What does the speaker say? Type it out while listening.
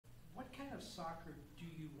soccer do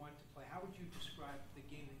you want to play? How would you describe the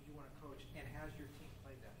game that you want to coach, and has your team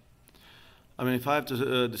played that? I mean, if I have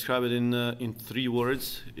to describe it in 3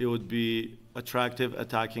 words, it would be attractive,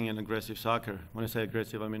 attacking, and aggressive soccer. When I say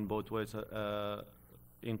aggressive, I mean both ways,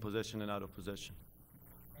 in possession and out of possession.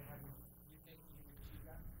 And you think you've achieved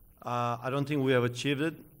that? I don't think we have achieved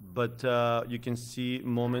it, but you can see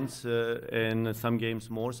moments in some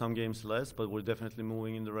games more, some games less, but we're definitely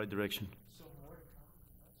moving in the right direction. So more to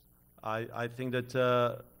come? I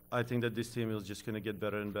think that this team is just going to get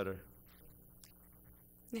better and better.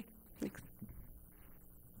 Next.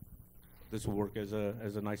 This will work as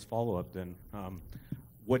a nice follow-up then.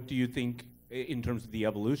 What do you think, in terms of the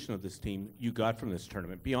evolution of this team, you got from this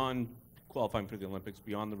tournament, beyond qualifying for the Olympics,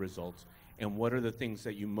 beyond the results, and what are the things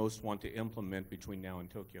that you most want to implement between now and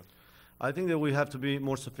Tokyo? I think that we have to be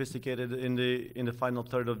more sophisticated in the final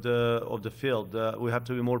third of the field. We have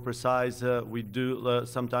to be more precise. We do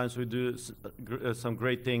sometimes we do some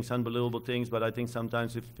great things, unbelievable things, but I think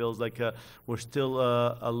sometimes it feels like we're still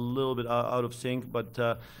a little bit out of sync. But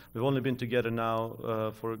we've only been together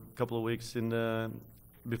now for a couple of weeks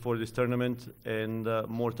before this tournament, and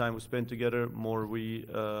more time we spend together, better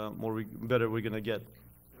we're gonna get.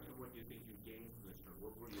 What do you think you gained from this tournament?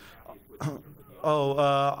 What were you happy with?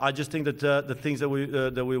 I just think that the things that we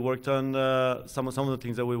worked on, some of the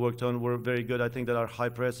things that we worked on were very good. I think that our high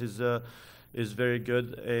press is very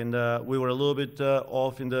good, and we were a little bit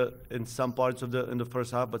off in some parts in the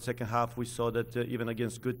first half, but second half we saw that even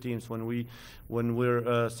against good teams, when we're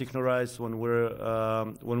synchronized, when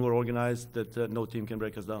we're organized, that no team can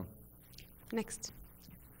break us down. Next.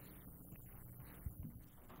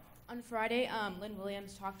 On Friday, Lynn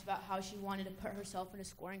Williams talked about how she wanted to put herself in a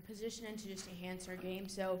scoring position and to just enhance her game.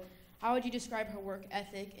 So how would you describe her work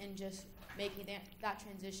ethic and just making that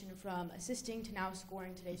transition from assisting to now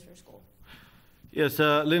scoring today's first goal? Yes,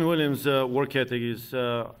 Lynn Williams' work ethic is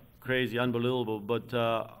crazy, unbelievable. But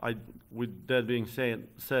with that being said,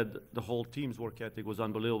 the whole team's work ethic was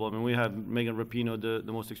unbelievable. I mean, we have Megan Rapinoe,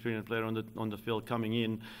 the most experienced player on the field, coming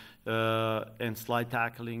in and slide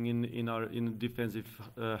tackling in the defensive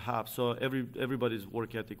half. So everybody's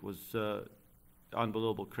work ethic was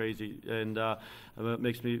unbelievable, crazy, and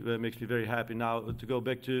makes me very happy. Now to go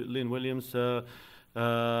back to Lynn Williams.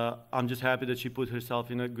 I'm just happy that she put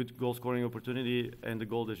herself in a good goal-scoring opportunity, and the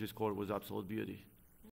goal that she scored was absolute beauty.